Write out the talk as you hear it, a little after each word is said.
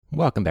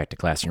Welcome back to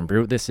Classroom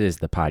Brew. This is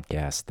the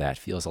podcast that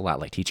feels a lot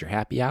like Teacher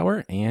Happy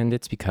Hour, and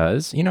it's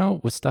because,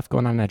 with stuff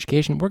going on in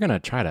education, we're going to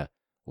try to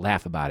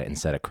laugh about it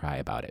instead of cry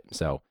about it.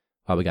 So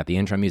while we got the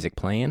intro music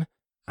playing,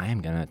 I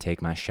am going to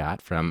take my shot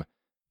from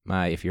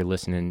if you're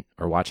listening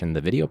or watching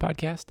the video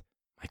podcast,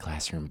 my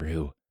Classroom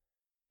Brew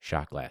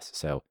shot glass.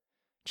 So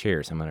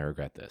cheers. I'm going to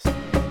regret this.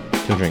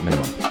 2 drink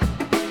minimum.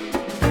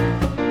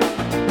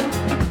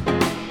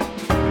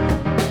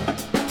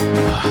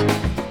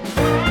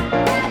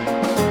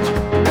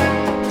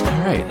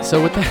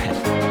 So with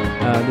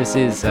that, this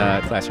is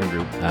Classroom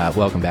Brew.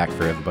 Welcome back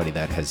for everybody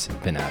that has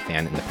been a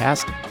fan in the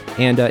past.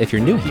 And if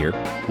you're new here,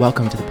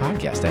 welcome to the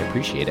podcast. I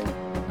appreciate it.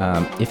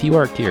 If you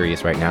are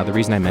curious right now, the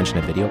reason I mention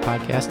a video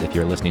podcast, if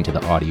you're listening to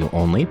the audio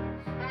only,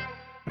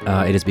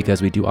 it is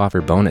because we do offer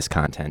bonus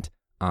content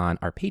on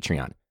our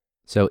Patreon.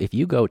 So if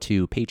you go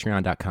to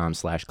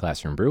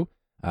patreon.com/classroombrew,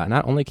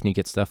 not only can you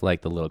get stuff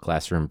like the little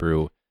Classroom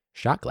Brew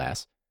shot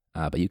glass,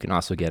 but you can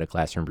also get a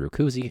Classroom Brew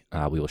koozie.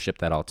 We will ship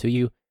that all to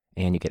you.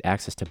 And you get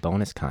access to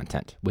bonus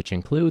content, which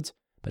includes,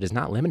 but is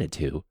not limited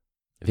to,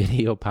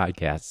 video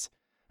podcasts,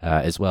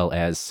 as well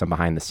as some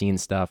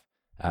behind-the-scenes stuff.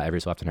 Every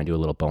so often I do a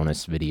little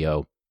bonus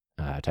video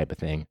type of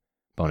thing,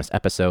 bonus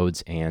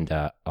episodes, and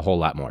a whole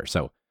lot more.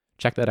 So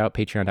check that out,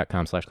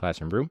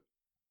 patreon.com/classroombrew.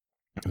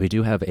 We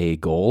do have a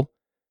goal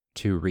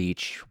to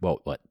reach,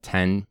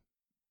 10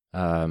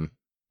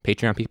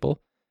 Patreon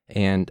people.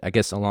 And I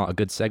guess a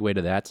good segue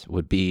to that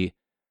would be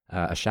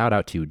a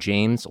shout-out to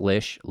James,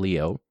 Lish,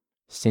 Leo,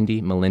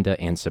 Cindy, Melinda,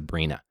 and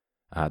Sabrina.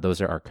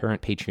 Those are our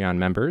current Patreon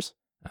members,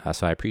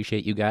 so I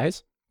appreciate you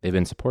guys. They've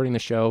been supporting the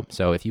show,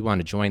 so if you want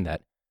to join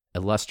that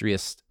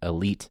illustrious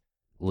elite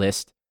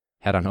list,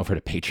 head on over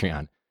to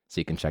Patreon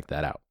so you can check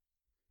that out.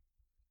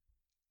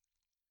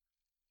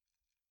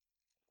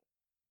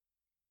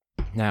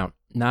 Now,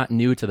 not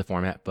new to the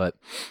format, but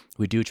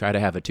we do try to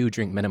have a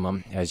 2-drink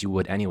minimum, as you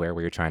would anywhere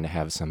where you're trying to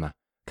have some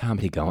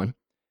comedy going.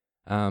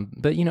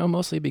 But,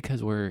 mostly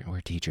because we're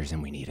teachers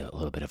and we need a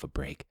little bit of a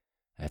break.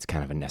 That's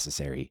kind of a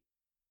necessary,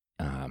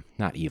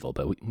 not evil,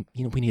 but we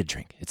need a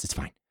drink. It's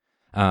fine.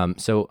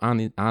 So on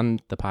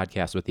the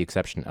podcast, with the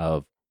exception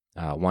of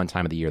one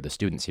time of the year, the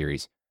student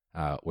series,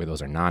 where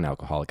those are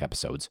non-alcoholic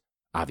episodes,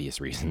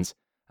 obvious reasons,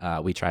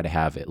 we try to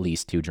have at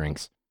least 2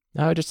 drinks,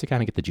 just to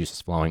kind of get the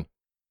juices flowing.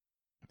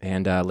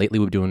 And lately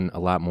we've been doing a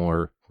lot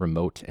more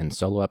remote and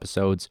solo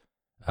episodes,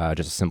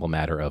 just a simple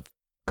matter of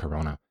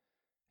Corona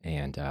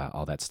and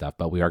all that stuff.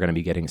 But we are going to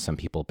be getting some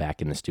people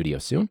back in the studio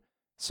soon.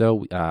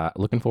 So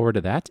looking forward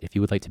to that. If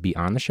you would like to be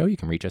on the show, you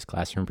can reach us,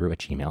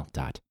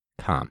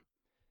 classroombrew@gmail.com.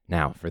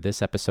 Now, for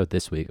this episode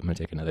this week, I'm going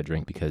to take another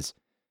drink because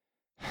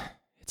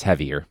it's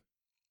heavier.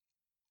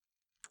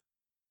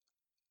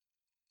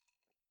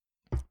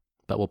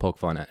 But we'll poke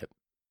fun at it.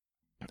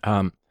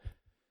 I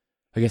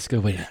guess a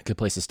good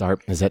place to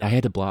start is that I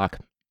had to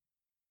block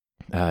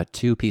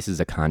 2 pieces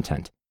of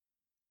content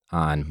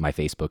on my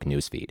Facebook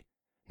newsfeed.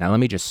 Now, let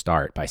me just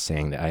start by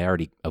saying that I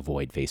already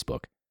avoid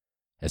Facebook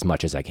as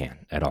much as I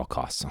can, at all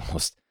costs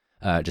almost,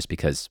 just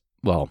because,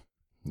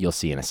 you'll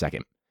see in a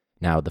second.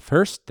 Now, the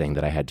first thing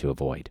that I had to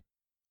avoid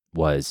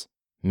was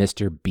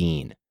Mr.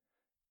 Bean,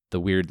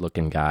 the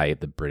weird-looking guy,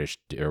 the British,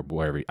 or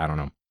wherever, I don't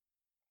know.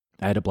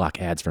 I had to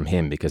block ads from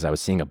him because I was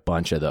seeing a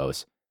bunch of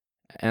those,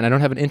 and I don't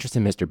have an interest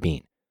in Mr.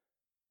 Bean.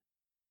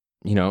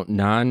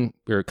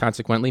 Or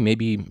consequently,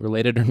 maybe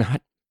related or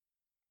not.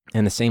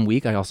 And the same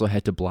week, I also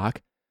had to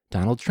block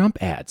Donald Trump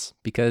ads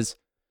because,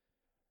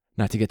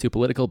 not to get too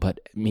political,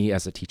 but me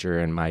as a teacher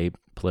and my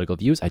political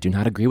views, I do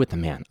not agree with the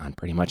man on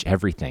pretty much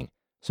everything.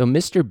 So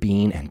Mr.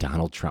 Bean and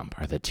Donald Trump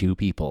are the 2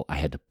 people I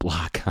had to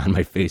block on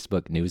my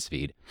Facebook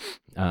newsfeed.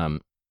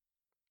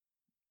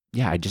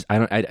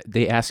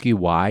 They ask you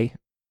why,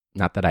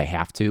 not that I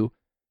have to.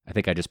 I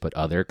think I just put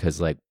other because,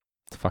 the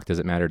fuck does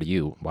it matter to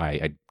you why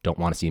I don't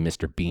want to see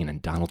Mr. Bean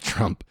and Donald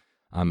Trump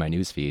on my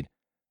newsfeed?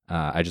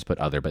 I just put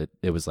other, but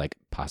it was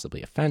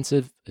possibly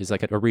offensive is a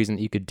reason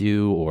that you could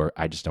do, or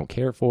I just don't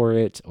care for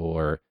it,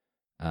 or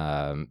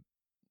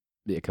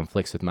it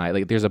conflicts with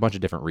my, there's a bunch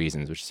of different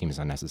reasons, which seems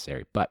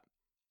unnecessary. But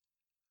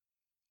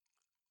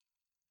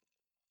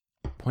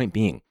point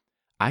being,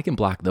 I can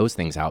block those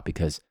things out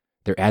because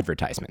they're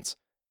advertisements.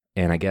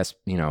 And I guess,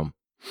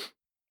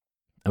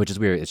 which is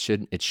weird.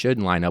 It should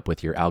line up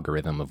with your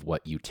algorithm of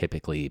what you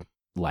typically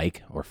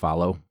like or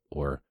follow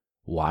or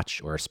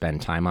watch or spend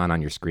time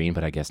on your screen,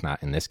 but I guess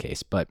not in this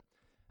case. But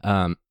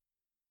I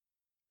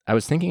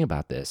was thinking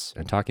about this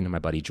and talking to my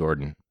buddy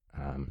Jordan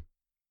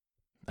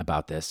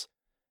about this,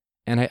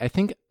 and I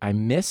think I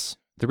miss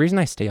the reason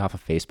I stay off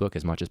of Facebook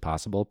as much as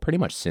possible, pretty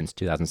much since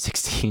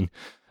 2016,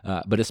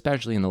 but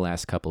especially in the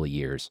last couple of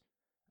years,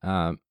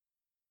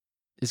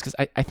 is because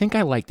I think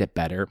I liked it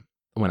better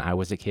when I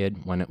was a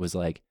kid, when it was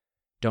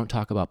don't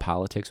talk about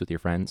politics with your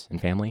friends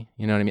and family.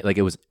 You know what I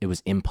mean? It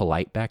was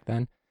impolite back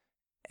then.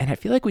 And I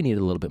feel like we need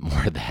a little bit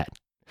more of that.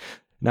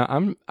 Now,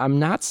 I'm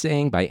not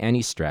saying by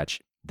any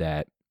stretch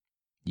that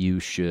you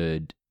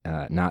should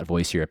not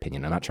voice your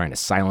opinion. I'm not trying to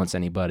silence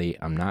anybody.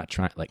 I'm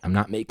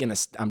not making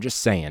I'm just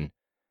saying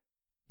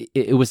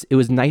it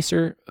was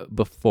nicer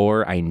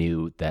before I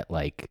knew that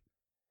like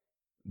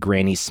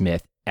Granny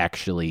Smith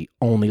actually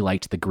only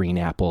liked the green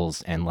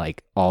apples and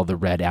like all the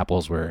red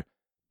apples were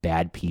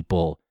bad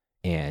people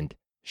and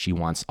she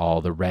wants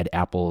all the red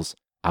apples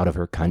out of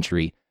her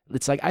country.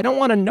 It's like, I don't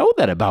want to know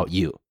that about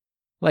you.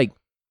 Like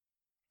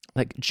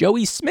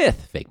Joey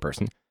Smith, fake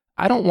person.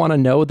 I don't want to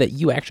know that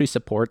you actually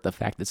support the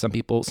fact that some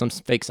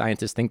fake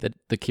scientists think that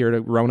the cure to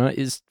Rona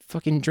is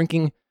fucking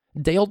drinking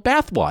day-old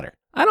bathwater.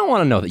 I don't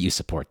want to know that you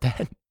support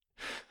that.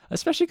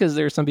 Especially because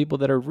there are some people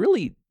that are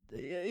really,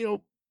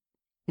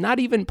 not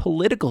even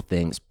political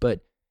things,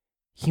 but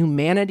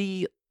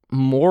humanity,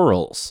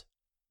 morals,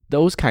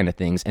 those kind of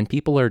things. And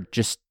people are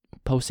just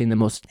posting the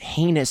most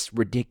heinous,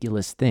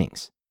 ridiculous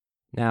things.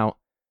 Now,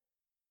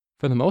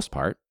 for the most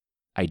part,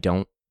 I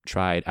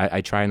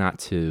try not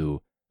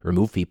to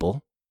remove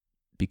people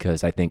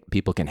because I think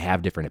people can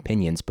have different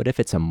opinions. But if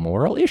it's a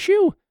moral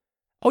issue,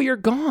 oh, you're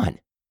gone.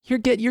 You're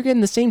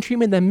getting the same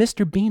treatment that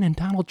Mr. Bean and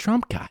Donald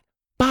Trump got.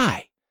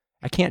 Bye.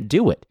 I can't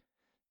do it.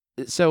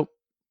 So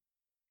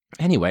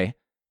anyway,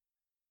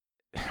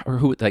 or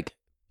who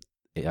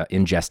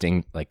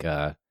ingesting like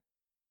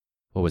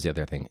what was the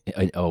other thing?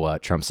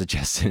 Trump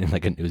suggested in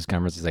like a news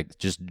conference, he's like,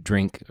 just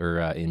drink or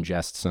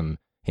ingest some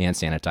hand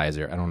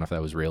sanitizer. I don't know if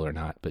that was real or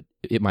not, but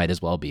it might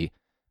as well be.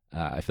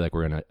 I feel like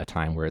we're in a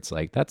time where it's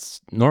like, that's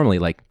normally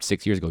like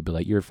 6 years ago, it'd be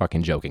like, you're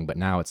fucking joking. But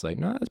now it's like,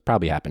 no, that's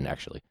probably happened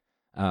actually.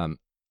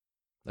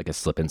 Like a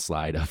slip and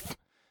slide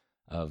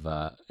of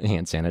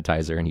hand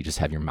sanitizer and you just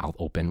have your mouth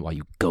open while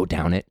you go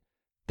down it.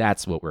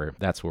 That's where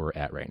we're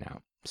at right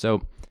now.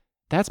 So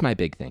that's my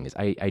big thing is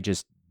I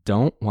just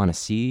don't want to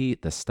see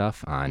the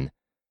stuff on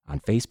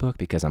Facebook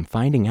because I'm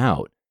finding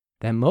out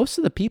that most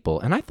of the people,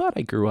 and I thought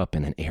I grew up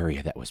in an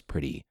area that was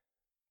pretty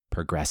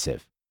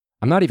progressive.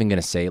 I'm not even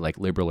going to say like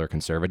liberal or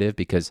conservative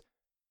because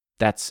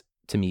that's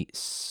to me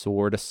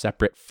sort of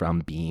separate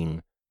from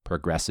being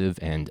progressive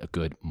and a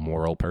good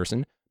moral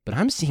person. But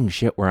I'm seeing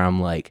shit where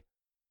I'm like,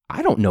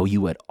 I don't know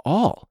you at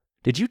all.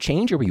 Did you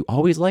change or were you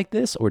always like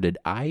this? Or did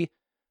I,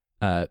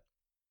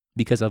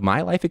 because of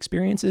my life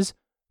experiences,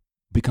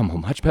 become a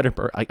much better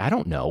person? Like, I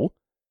don't know.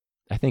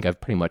 I think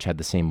I've pretty much had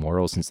the same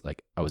morals since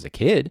like I was a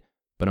kid,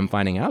 but I'm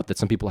finding out that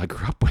some people I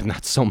grew up with,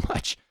 not so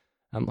much.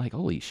 I'm like,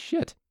 holy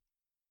shit.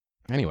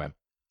 Anyway.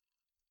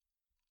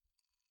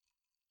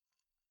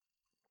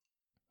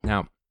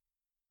 Now,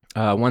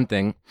 one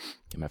thing,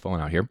 get my phone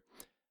out here.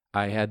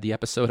 I had the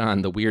episode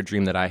on the weird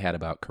dream that I had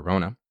about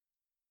Corona.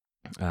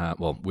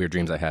 Weird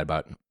dreams I had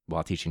about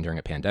while teaching during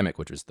a pandemic,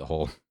 which was the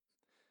whole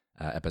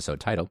episode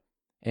title.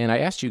 And I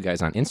asked you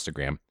guys on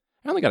Instagram.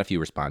 I only got a few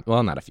responses.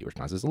 Well, not a few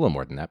responses, a little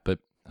more than that, but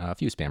a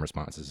few spam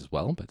responses as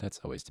well, but that's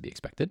always to be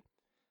expected.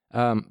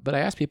 But I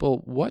asked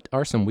people, what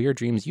are some weird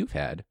dreams you've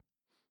had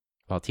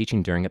while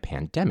teaching during a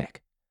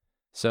pandemic?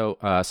 So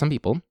some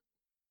people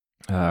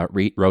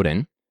wrote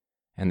in,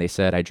 and they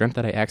said, I dreamt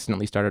that I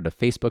accidentally started a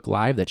Facebook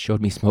Live that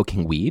showed me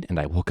smoking weed, and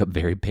I woke up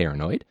very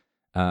paranoid.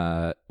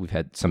 We've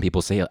had some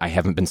people say, I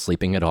haven't been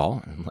sleeping at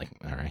all. I'm like,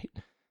 all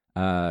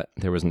right.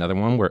 There was another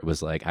one where it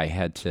was like I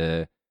had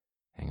to,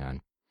 hang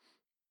on.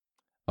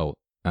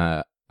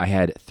 I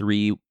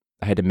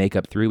had to make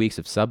up 3 weeks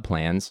of sub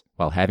plans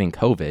while having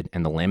COVID,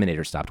 and the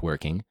laminator stopped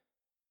working.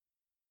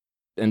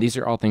 And these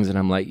are all things that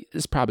I'm like,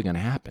 this is probably going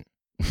to happen.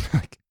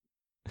 Like,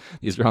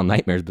 these are all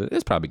nightmares, but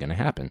it's probably going to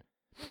happen.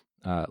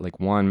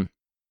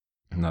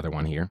 Another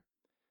one here.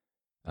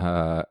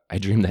 I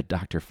dreamed that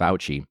Dr.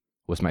 Fauci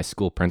was my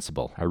school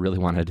principal. I really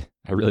wanted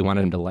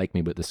him to like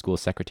me, but the school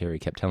secretary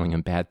kept telling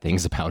him bad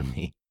things about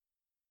me.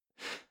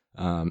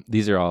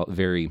 These are all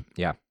very,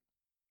 yeah.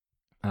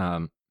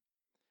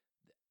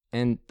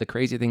 And the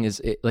crazy thing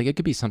is, it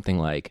could be something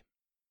like,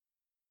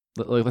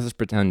 let's just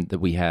pretend that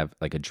we have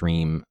like a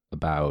dream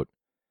about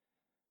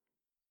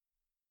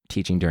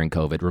teaching during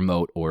COVID,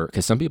 remote, or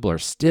because some people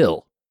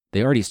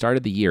they already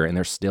started the year and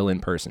they're still in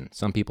person.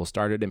 Some people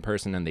started in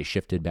person and they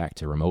shifted back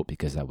to remote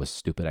because that was a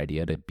stupid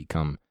idea to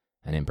become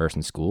an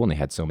in-person school, and they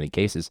had so many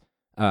cases.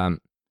 But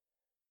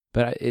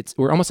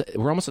we're almost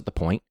at the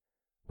point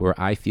where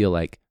I feel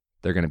like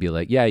they're going to be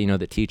like, yeah,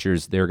 the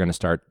teachers, they're going to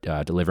start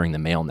delivering the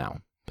mail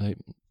now. But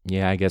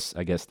yeah, I guess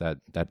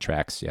that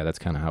tracks. Yeah, that's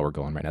kind of how we're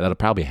going right now. That'll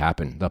probably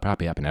happen.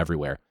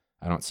 Everywhere.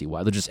 I don't see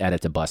why. They'll just add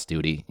it to bus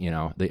duty.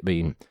 I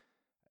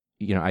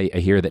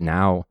hear that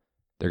now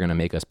they're going to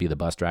make us be the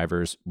bus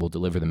drivers. We'll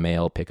deliver the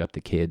mail, pick up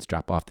the kids,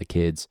 drop off the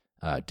kids,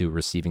 do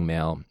receiving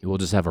mail. We'll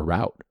just have a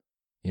route.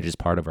 It's just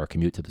part of our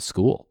commute to the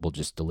school. We'll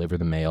just deliver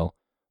the mail.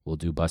 We'll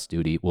do bus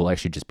duty. We'll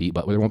actually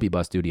but there won't be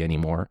bus duty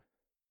anymore.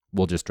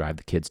 We'll just drive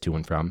the kids to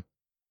and from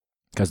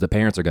because the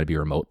parents are going to be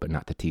remote, but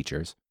not the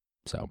teachers.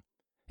 So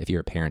if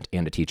you're a parent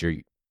and a teacher,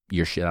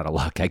 you're shit out of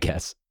luck, I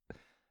guess.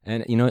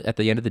 And, at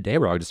the end of the day,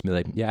 we're all just be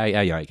like, yeah,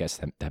 I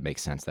guess that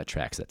makes sense. That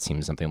tracks. That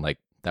seems something like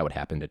that would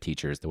happen to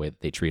teachers, the way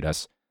that they treat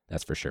us.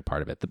 That's for sure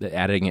part of it.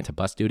 Adding it to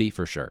bus duty,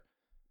 for sure.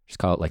 Just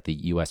call it like the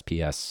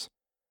USPS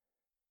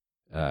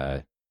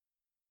TA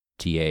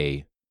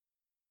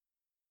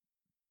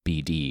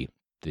BD,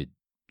 the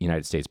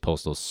United States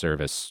Postal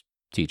Service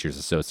Teachers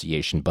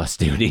Association bus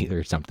duty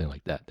or something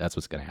like that. That's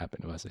what's going to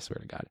happen to us, I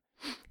swear to God.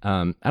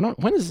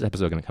 When is this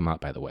episode going to come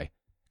out, by the way?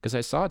 Because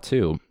I saw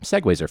too,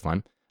 segues are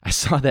fun. I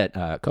saw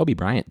that Kobe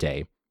Bryant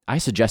Day, I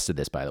suggested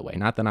this, by the way.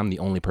 Not that I'm the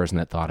only person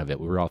that thought of it.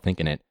 We were all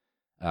thinking it.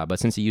 But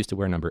since he used to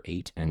wear number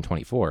 8 and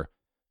 24,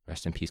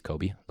 rest in peace,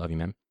 Kobe. Love you,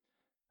 man.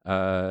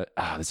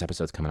 This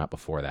episode's coming out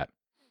before that.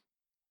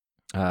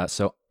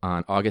 So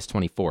on August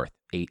 24th,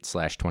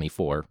 8/24,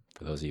 for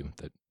those of you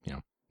that,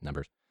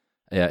 numbers,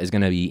 is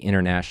going to be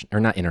international, or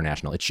not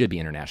international, it should be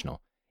international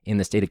in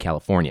the state of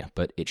California,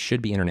 but it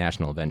should be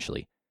international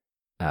eventually.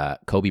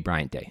 Kobe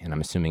Bryant Day, and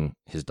I'm assuming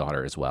his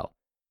daughter as well.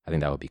 I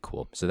think that would be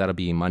cool. So that'll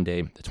be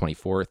Monday, the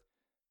 24th.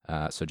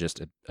 So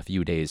just a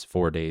few days,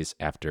 4 days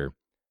after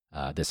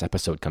this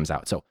episode comes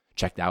out. So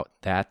check out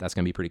that. That's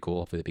going to be pretty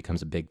cool if it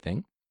becomes a big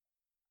thing.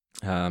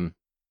 There'll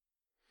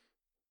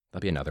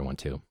be another one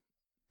too.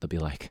 They'll be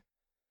like,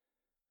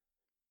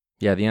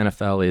 yeah, the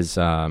NFL is,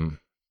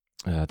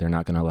 they're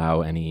not going to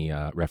allow any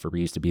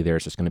referees to be there.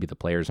 It's just going to be the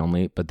players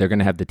only, but they're going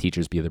to have the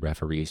teachers be the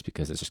referees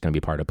because it's just going to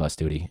be part of bus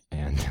duty.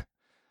 And,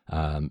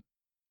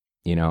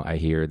 I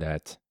hear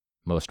that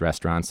most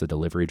restaurants, the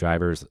delivery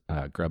drivers,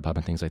 Grubhub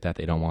and things like that,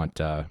 they don't want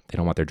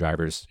their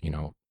drivers,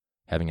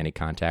 having any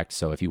contact.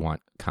 So if you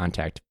want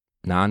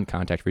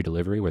non-contact free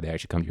delivery where they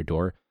actually come to your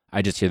door,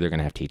 I just hear they're going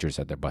to have teachers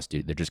at their bus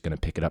duty. They're just going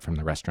to pick it up from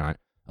the restaurant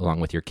along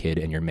with your kid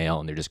and your mail,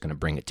 and they're just going to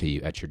bring it to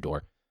you at your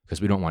door because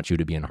we don't want you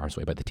to be in harm's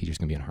way, but the teacher's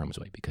going to be in harm's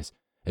way because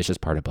it's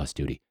just part of bus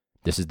duty.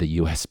 This is the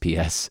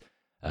USPS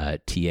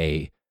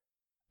TA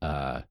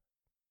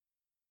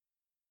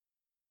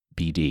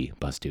BD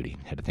bus duty.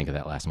 Had to think of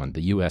that last one.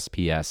 The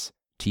USPS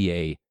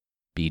TA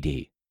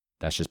BD.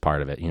 That's just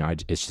part of it.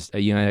 It's just,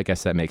 I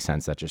guess that makes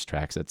sense. That just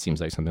tracks. That seems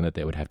like something that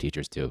they would have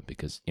teachers do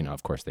because,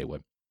 of course they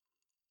would.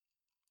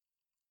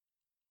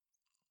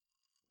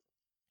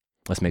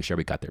 Let's make sure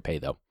we got their pay,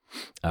 though.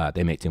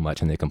 They make too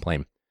much and they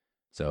complain.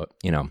 So,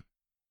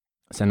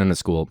 send them to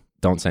school.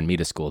 Don't send me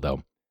to school,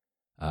 though.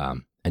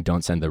 And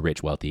don't send the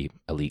rich, wealthy,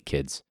 elite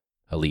kids,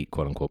 elite,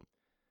 quote unquote.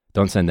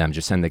 Don't send them.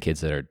 Just send the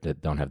kids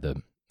that don't have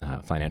the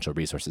financial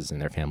resources in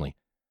their family,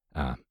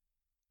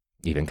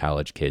 even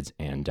college kids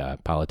and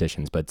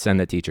politicians. But send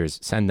the teachers,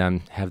 send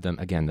them, have them,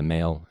 again, the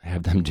mail,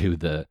 have them do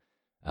the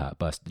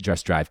bus,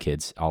 just drive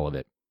kids, all of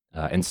it,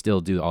 and still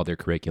do all their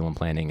curriculum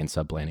planning and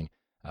sub-planning.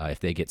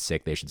 If they get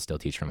sick, they should still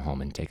teach from home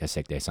and take a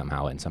sick day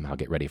somehow and somehow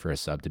get ready for a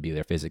sub to be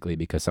there physically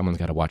because someone's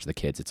got to watch the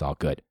kids. It's all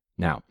good.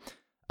 Now,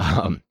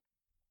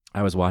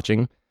 I was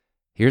watching.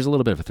 Here's a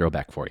little bit of a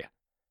throwback for you.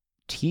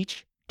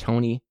 Teach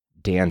Tony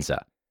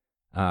Danza.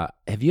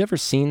 Have you ever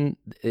seen,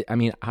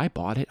 I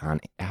bought it on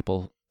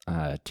Apple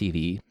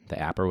TV, the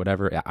app or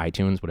whatever,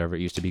 iTunes, whatever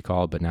it used to be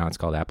called, but now it's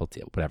called Apple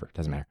TV, whatever, it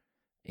doesn't matter.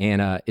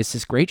 And it's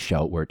this great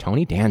show where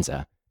Tony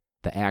Danza,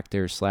 the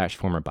actor /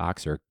 former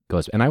boxer,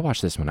 goes, and I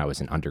watched this when I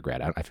was in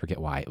undergrad. I forget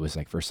why. It was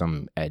like for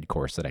some ed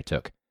course that I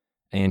took.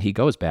 And he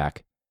goes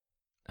back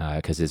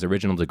because his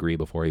original degree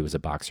before he was a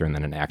boxer and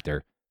then an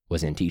actor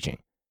was in teaching.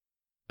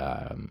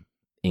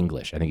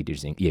 English. I think he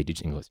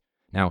teaches English.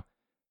 Now,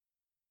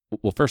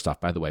 well, first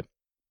off, by the way,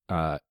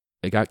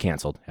 it got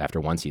canceled after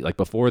one season. Like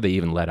before they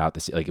even let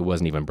out it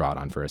wasn't even brought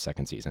on for a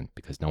second season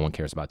because no one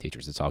cares about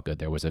teachers. It's all good.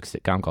 There was a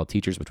sitcom called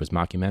Teachers, which was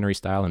mockumentary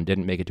style and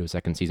didn't make it to a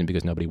second season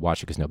because nobody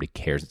watched it because nobody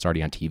cares. It's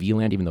already on TV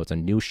land, even though it's a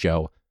new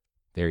show,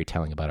 very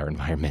telling about our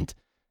environment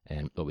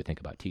and what we think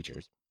about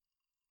teachers.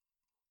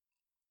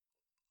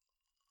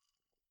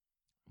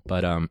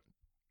 But I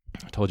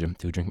told you,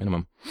 2-drink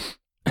minimum.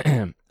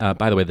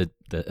 By the way, the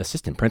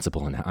assistant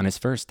principal on his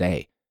first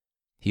day,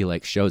 he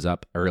shows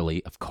up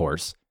early, of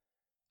course.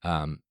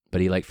 But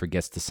he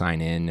forgets to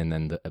sign in, and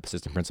then the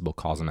assistant principal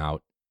calls him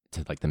out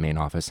to the main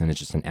office, and it's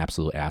just an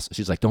absolute ass.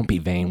 She's like, "Don't be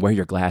vain. Wear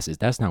your glasses.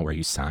 That's not where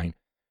you sign."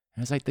 And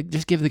I was like,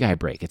 "Just give the guy a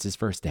break. It's his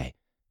first day."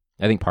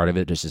 I think part of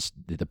it is just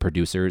the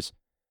producers,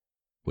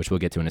 which we'll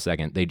get to in a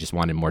second. They just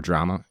wanted more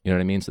drama. You know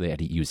what I mean? So they had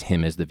to use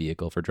him as the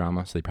vehicle for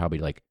drama. So they probably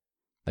like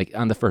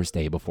on the first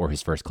day before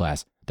his first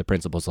class, the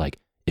principal's like,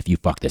 "If you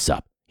fuck this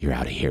up, you're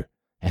out of here."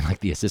 And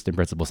the assistant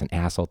principal's an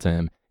asshole to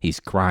him. He's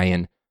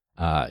crying.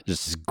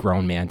 Just this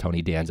grown man,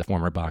 Tony Danza,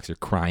 former boxer,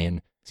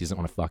 crying. He doesn't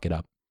want to fuck it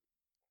up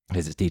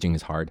because his teaching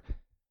is hard.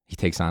 He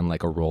takes on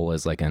a role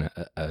as an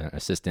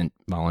assistant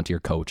volunteer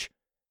coach.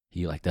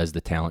 He does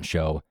the talent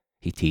show.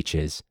 He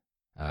teaches.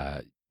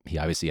 He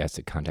obviously has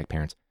to contact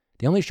parents.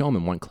 They only show him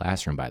in one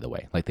classroom, by the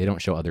way. They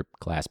don't show other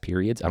class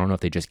periods. I don't know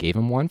if they just gave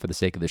him one for the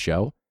sake of the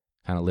show,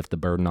 kind of lift the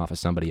burden off of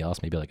somebody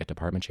else, maybe a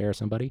department chair or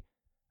somebody.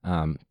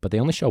 But they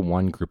only show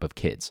one group of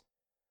kids.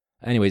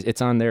 Anyways,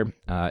 it's on there.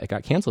 It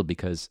got canceled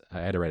because I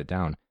had to write it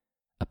down.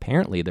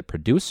 Apparently, the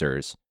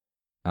producers,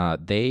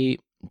 they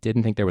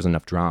didn't think there was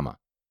enough drama,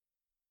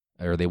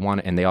 or they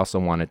also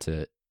wanted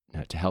to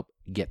help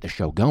get the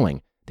show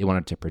going. They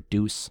wanted to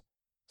produce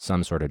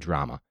some sort of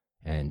drama,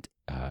 and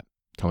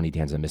Tony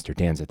Danza, Mr.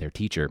 Danza, their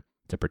teacher,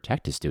 to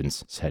protect his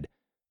students, said,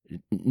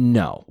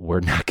 "No,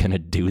 we're not going to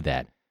do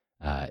that,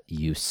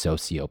 you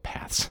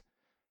sociopaths."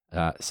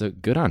 So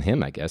good on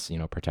him, I guess.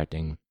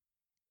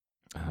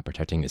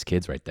 Protecting his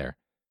kids right there,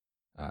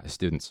 his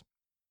students.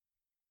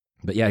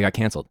 But yeah, I got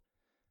canceled.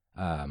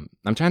 I'm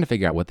trying to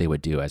figure out what they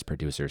would do as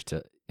producers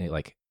to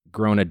like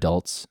grown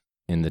adults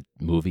in the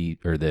movie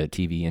or the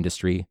TV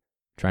industry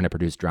trying to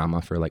produce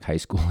drama for like high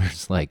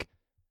schoolers. Like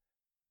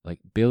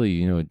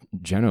Billy,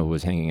 Jenna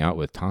was hanging out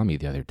with Tommy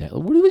the other day.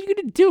 What are you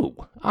going to do?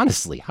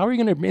 Honestly, how are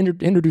you going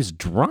to introduce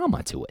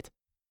drama to it?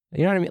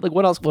 You know what I mean? Like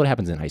what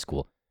happens in high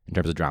school in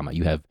terms of drama?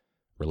 You have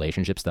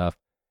relationship stuff,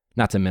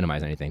 not to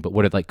minimize anything, but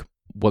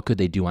what could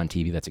they do on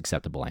TV that's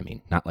acceptable? I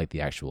mean, not like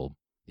the actual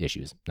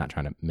issues, not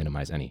trying to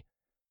minimize any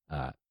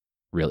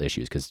real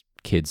issues, because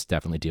kids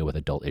definitely deal with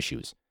adult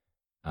issues.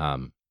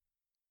 But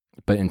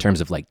in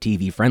terms of like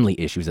TV friendly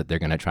issues that they're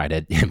going to try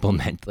to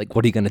implement, like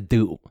what are you going to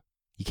do?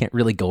 You can't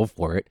really go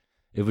for it.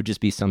 It would just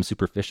be some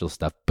superficial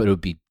stuff, but it would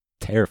be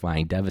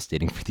terrifying,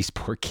 devastating for these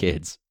poor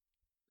kids.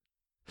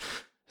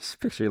 Just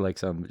picture like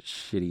some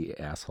shitty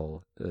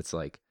asshole that's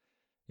like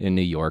in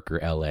New York or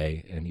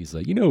LA, and he's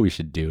like, what we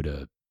should do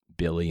to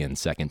Billy in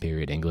second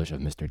period English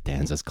of Mr.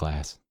 Danza's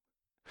class?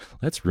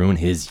 Let's ruin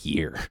his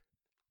year.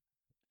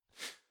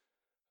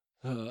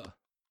 I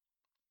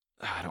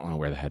don't want to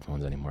wear the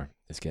headphones anymore.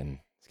 It's getting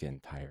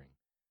tiring.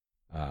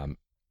 I'm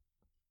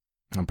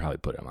probably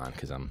putting them on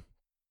because I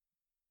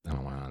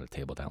don't want it on the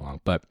table that long.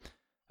 But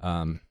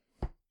I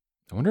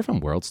wonder if I'm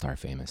World Star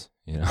famous,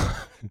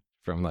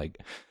 from like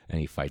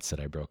any fights that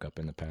I broke up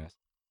in the past.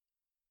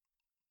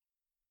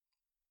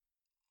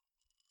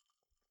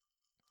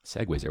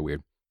 Segues are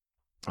weird.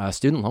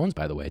 Student loans,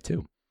 by the way,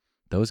 too.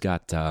 Those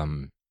got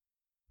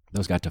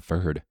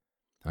deferred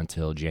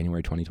until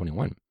January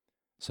 2021.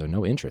 So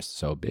no interest.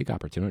 So big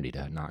opportunity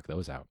to knock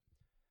those out,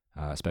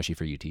 especially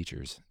for you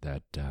teachers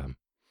that,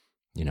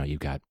 you've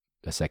got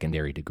a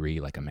secondary degree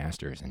like a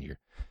master's and you're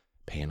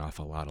paying off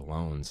a lot of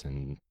loans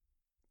and,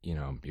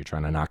 you're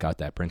trying to knock out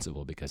that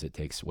principal because it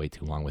takes way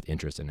too long with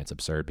interest, and it's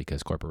absurd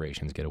because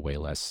corporations get a way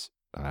less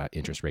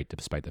interest rate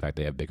despite the fact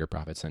they have bigger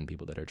profits than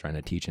people that are trying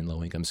to teach in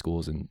low-income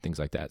schools and things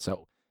like that.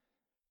 So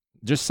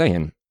just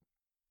saying,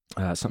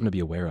 something to be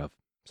aware of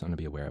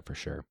for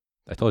sure.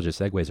 I told you,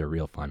 segues are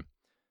real fun.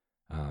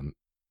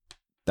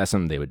 That's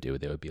something they would do.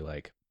 They would be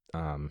like,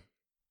 I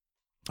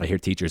hear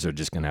teachers are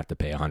just going to have to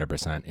pay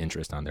 100%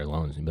 interest on their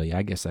loans. And be like, yeah,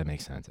 I guess that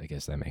makes sense.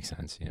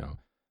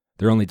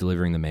 They're only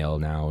delivering the mail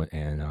now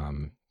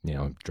and,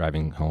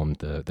 driving home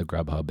the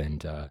Grubhub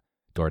and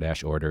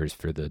DoorDash orders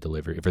for the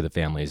delivery for the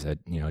families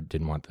that,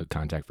 didn't want the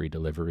contact-free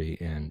delivery.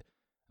 And,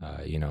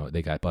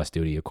 they got bus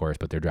duty, of course,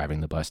 but they're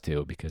driving the bus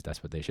too because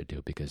that's what they should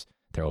do because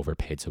they're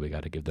overpaid. So we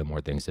got to give them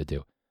more things to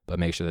do. But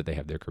make sure that they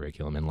have their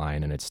curriculum in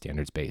line and it's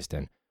standards-based.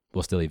 And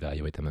we'll still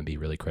evaluate them and be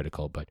really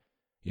critical. But,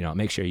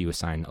 make sure you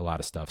assign a lot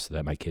of stuff so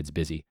that my kid's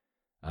busy.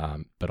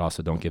 But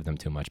also don't give them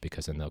too much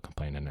because then they'll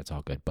complain and it's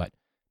all good. But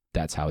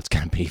that's how it's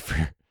going to be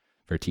for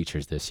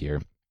teachers this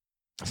year.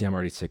 See, I'm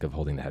already sick of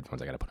holding the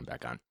headphones. I got to put them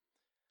back on.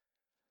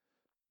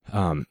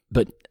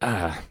 But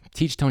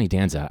Teach Tony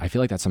Danza, I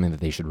feel like that's something that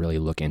they should really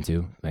look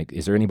into. Like,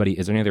 is there any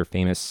other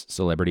famous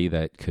celebrity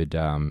that could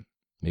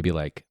maybe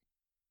like,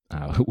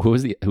 who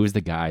was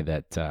the guy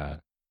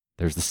that,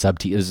 there's the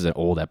this is an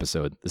old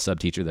episode, the sub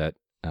teacher that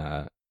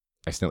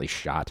accidentally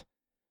shot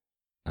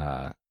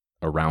a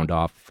round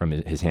off from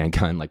his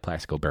handgun, like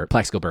Plaxico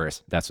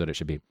Burress. That's what it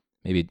should be.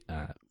 Maybe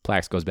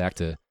Plax goes back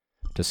to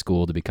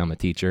school to become a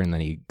teacher, and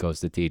then he goes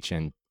to teach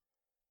in,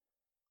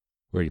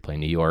 where did he play?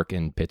 New York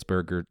and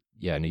Pittsburgh,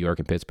 New York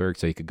and Pittsburgh.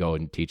 So he could go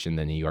and teach in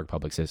the New York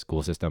public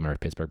school system or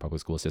Pittsburgh public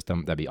school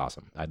system. That'd be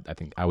awesome. I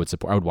think I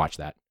would watch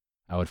that.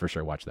 I would for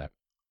sure watch that.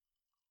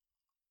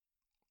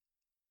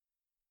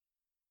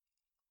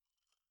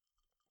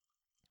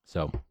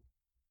 So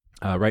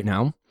right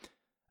now,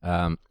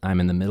 I'm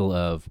in the middle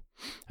of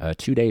a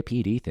 2-day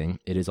PD thing.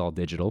 It is all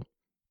digital,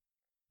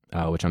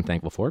 which I'm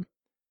thankful for.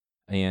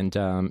 And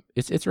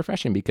it's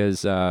refreshing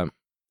because I'm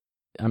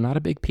not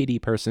a big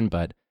PD person,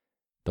 but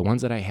the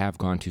ones that I have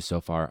gone to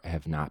so far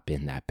have not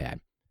been that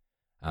bad,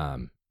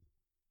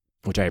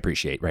 which I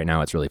appreciate. Right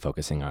now, it's really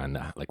focusing on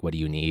like, what do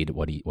you need?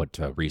 What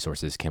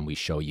resources can we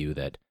show you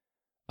that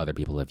other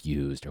people have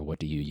used, or what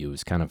do you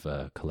use? Kind of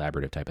a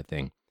collaborative type of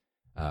thing.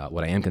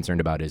 What I am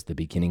concerned about is the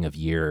beginning of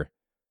year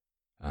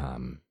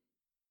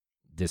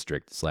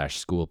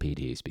district/school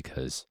PDs,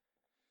 because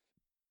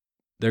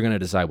they're going to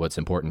decide what's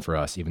important for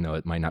us, even though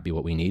it might not be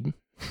what we need.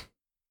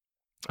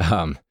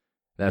 That's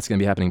going to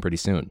be happening pretty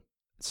soon.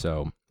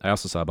 So I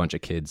also saw a bunch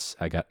of kids.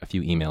 I got a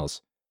few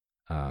emails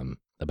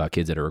about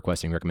kids that are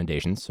requesting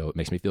recommendations. So it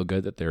makes me feel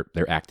good that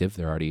they're active.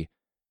 They're already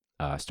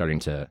starting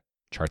to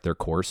chart their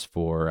course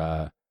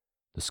for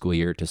the school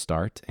year to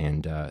start,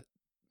 and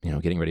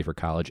getting ready for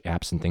college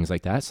apps and things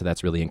like that. So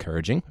that's really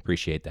encouraging.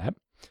 Appreciate that.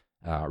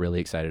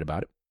 Really excited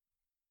about it.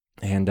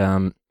 And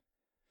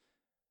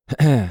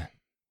man,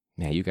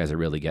 you guys are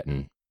really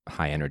getting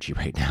high energy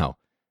right now.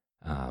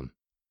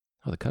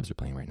 The Cubs are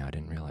playing right now. I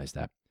didn't realize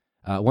that.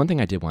 One thing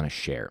I did want to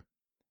share,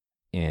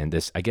 and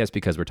this, I guess,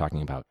 because we're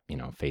talking about,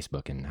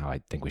 Facebook and how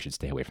I think we should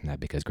stay away from that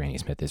because Granny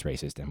Smith is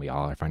racist, and we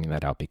all are finding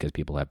that out because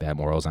people have bad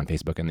morals on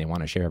Facebook and they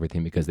want to share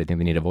everything because they think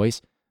they need a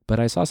voice. But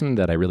I saw something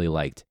that I really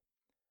liked,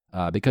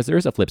 because there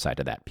is a flip side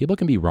to that. People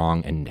can be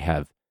wrong and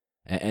have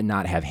and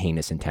not have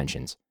heinous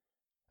intentions.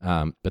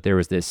 But there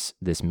was this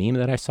meme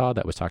that I saw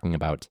that was talking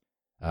about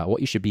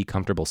what you should be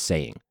comfortable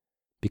saying,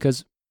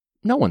 because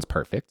no one's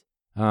perfect.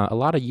 A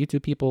lot of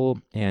YouTube people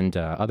and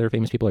other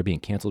famous people are being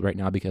canceled right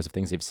now because of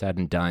things they've said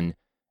and done.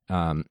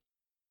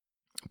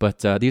 But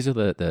these are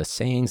the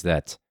sayings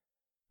that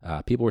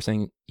people were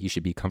saying you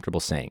should be comfortable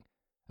saying.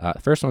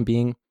 The first one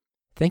being,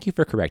 "Thank you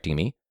for correcting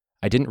me.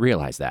 I didn't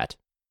realize that."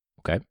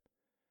 Okay.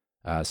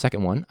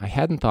 Second one, "I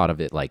hadn't thought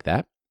of it like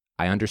that.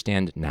 I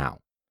understand now."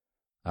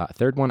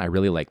 Third one, I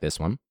really like this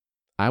one.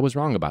 "I was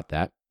wrong about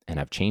that, and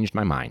I've changed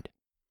my mind."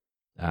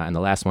 And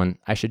the last one,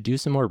 "I should do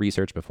some more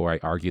research before I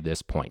argue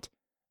this point."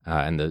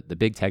 And the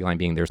big tagline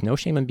being, "There's no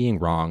shame in being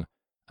wrong.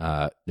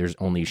 There's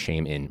only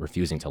shame in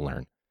refusing to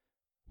learn."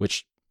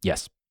 Which,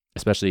 yes,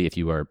 especially if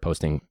you are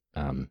posting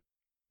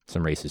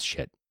some racist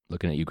shit.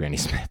 Looking at you, Granny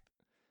Smith.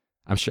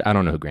 I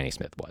don't know who Granny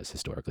Smith was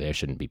historically. I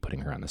shouldn't be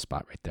putting her on the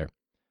spot right there.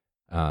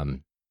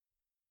 And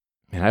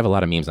I have a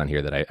lot of memes on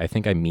here that I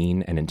think I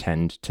mean and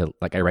intend to,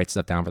 like, I write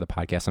stuff down for the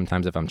podcast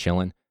sometimes if I'm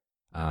chilling,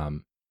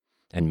 and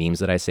memes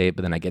that I say,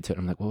 but then I get to it,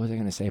 I'm like, what was I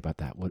going to say about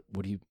that? What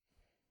do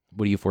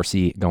you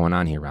foresee going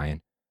on here,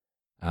 Ryan?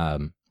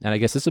 And I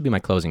guess this will be my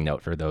closing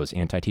note for those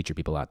anti-teacher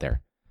people out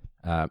there.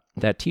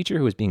 That teacher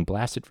who is being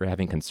blasted for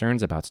having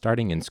concerns about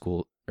starting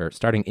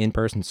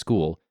in-person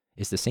school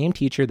is the same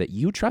teacher that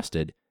you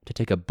trusted to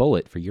take a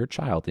bullet for your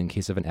child in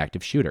case of an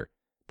active shooter.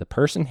 The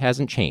person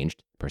hasn't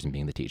changed, the person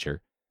being the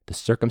teacher. The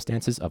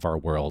circumstances of our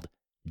world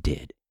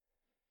did.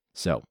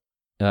 So,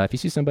 if you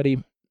see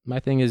somebody, my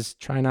thing is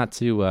try not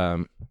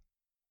to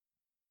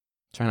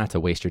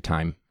waste your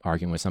time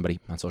arguing with somebody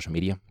on social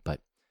media.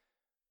 But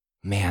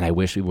man, I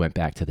wish we went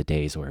back to the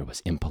days where it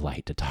was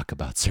impolite to talk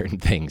about certain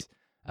things,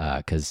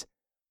 because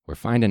we're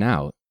finding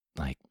out,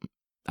 like,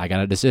 I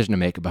got a decision to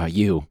make about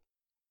you,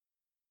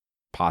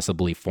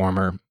 possibly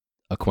former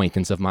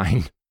acquaintance of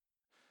mine,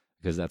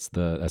 because that's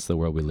the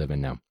world we live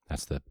in now.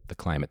 That's the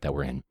climate that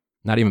we're in.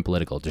 Not even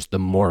political, just the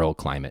moral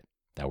climate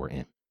that we're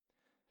in.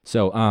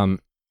 So, I'm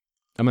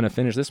going to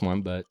finish this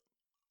one, but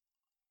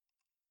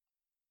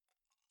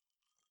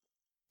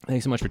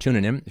thanks so much for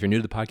tuning in. If you're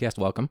new to the podcast,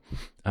 welcome.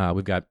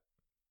 We've got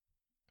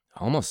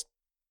almost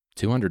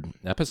 200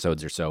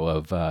 episodes or so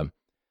of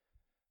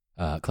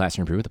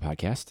Classroom Brew, the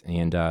podcast,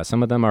 and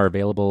some of them are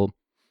available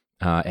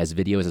as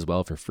videos as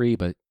well for free,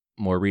 but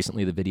more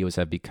recently the videos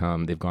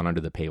they've gone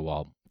under the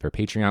paywall for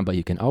Patreon, but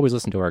you can always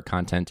listen to our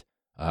content,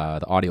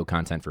 the audio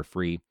content, for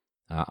free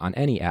on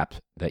any app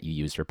that you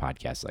use for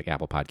podcasts, like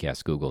Apple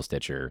Podcasts, Google,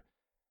 Stitcher,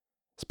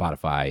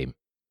 Spotify,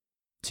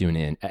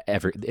 TuneIn.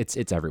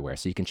 It's everywhere,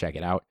 so you can check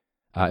it out.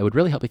 It would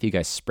really help if you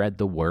guys spread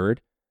the word.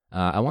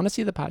 I want to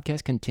see the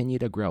podcast continue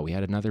to grow. We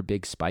had another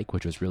big spike,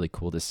 which was really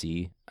cool to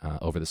see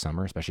over the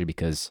summer, especially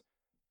because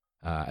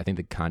I think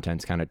the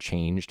content's kind of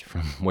changed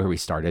from where we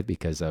started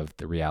because of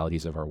the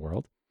realities of our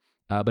world.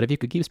 But if you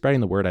could keep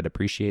spreading the word, I'd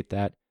appreciate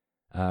that.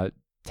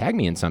 Tag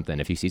me in something.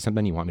 If you see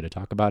something you want me to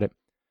talk about it,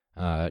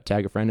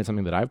 tag a friend in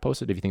something that I've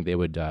posted if you think they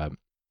would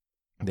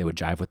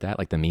jive with that,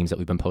 like the memes that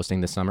we've been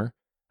posting this summer,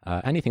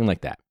 anything like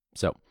that.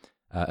 So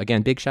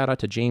again, big shout out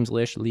to James,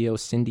 Lish, Leo,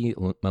 Cindy,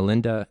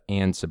 Melinda,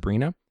 and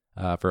Sabrina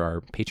for our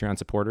Patreon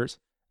supporters.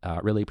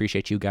 Really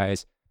appreciate you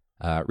guys.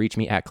 Reach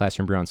me at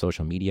Classroom Brew on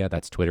social media.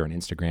 That's Twitter and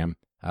Instagram.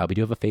 We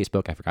do have a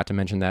Facebook. I forgot to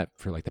mention that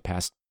for like the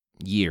past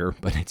year,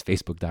 but it's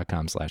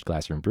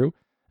facebook.com/classroombrew.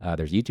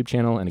 There's a YouTube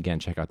channel, and again,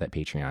 check out that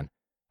Patreon,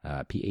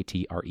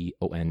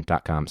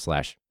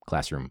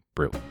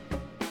 patreon.com/classroombrew.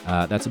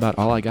 That's about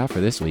all I got for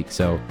this week.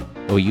 So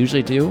what we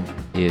usually do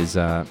is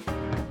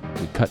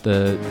we cut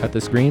the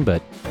screen,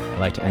 but I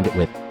like to end it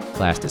with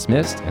class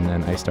dismissed, and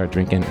then I start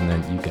drinking, and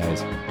then you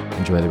guys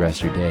enjoy the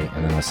rest of your day,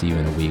 and then I'll see you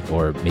in a week,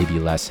 or maybe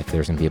less if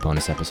there's going to be a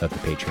bonus episode for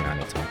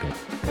Patreon. It's all good.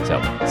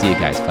 So see you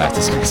guys. Class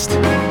dismissed.